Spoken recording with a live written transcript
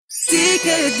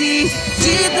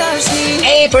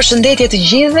Përshëndetje të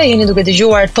gjithëve, jeni duke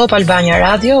dëgjuar Top Albania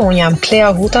Radio. Unë jam Klea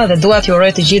Huta dhe dua t'ju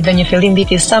uroj të gjithëve një fillim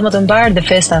viti sa më të mbar dhe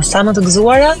festa sa më të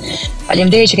gëzuara.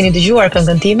 Faleminderit që keni dëgjuar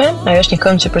këngën time. Ajo është një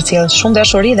këngë që përcjell shumë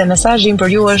dashuri dhe mesazhi im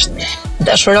për ju është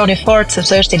dashuroni fort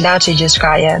sepse është ilaçi i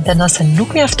gjithçkaje. Dhe nëse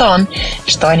nuk mjafton,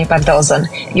 shtojeni pak dozën.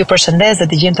 Ju përshëndes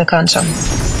dhe dëgjim të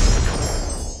këndshëm.